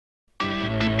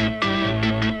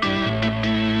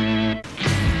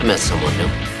met someone new.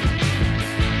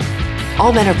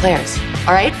 All men are players,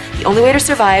 all right? The only way to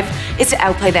survive is to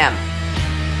outplay them.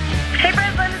 Hey,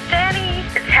 Breslin, it's Danny.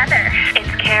 It's Heather.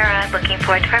 It's Kara. Looking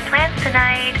forward to our plans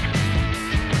tonight.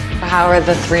 How are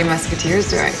the Three Musketeers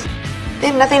doing? They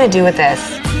have nothing to do with this.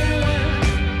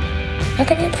 How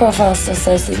come your profile still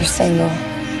says that you're single?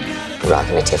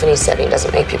 Rocking a Tiffany setting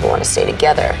doesn't make people want to stay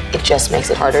together. It just makes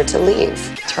it harder to leave.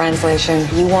 Translation,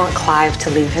 you want Clive to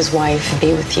leave his wife and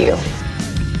be with you.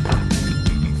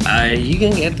 You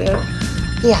gonna get that?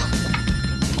 Yeah.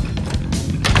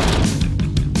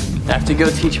 I have to go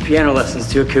teach piano lessons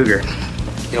to a cougar.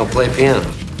 You don't play piano.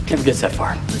 Never gets that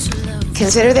far.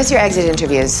 Consider this your exit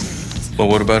interviews. Well,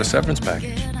 what about a severance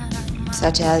package?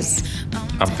 Such as?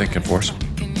 I'm thinking foursome.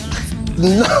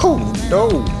 No.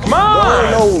 Come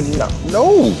on!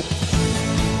 No.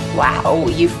 Wow,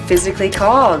 you physically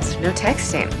called. No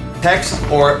texting. Text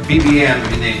or BBM,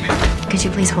 you name it. Could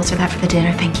you please holster that for the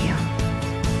dinner? Thank you.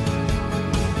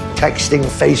 Texting,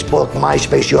 Facebook,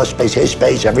 MySpace, your space, his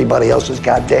space, everybody else's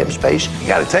goddamn space. You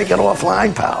gotta take it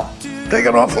offline, pal. Take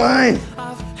it offline.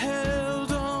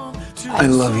 I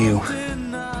love you.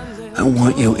 I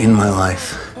want you in my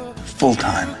life. Full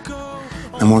time.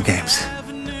 No more games.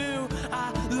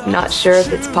 Not sure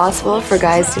if it's possible for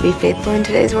guys to be faithful in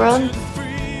today's world.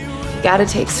 You gotta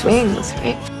take swings,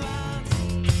 right?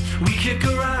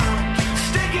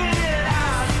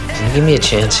 Can you give me a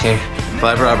chance here?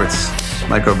 Clive Roberts,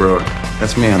 microbrewer.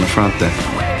 That's me on the front there.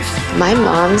 My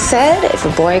mom said if a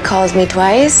boy calls me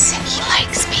twice, he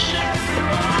likes me.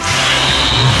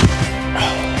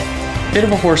 Bit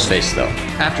of a horse face, though.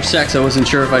 After sex, I wasn't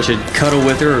sure if I should cuddle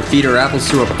with her or feed her apples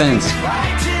through a fence.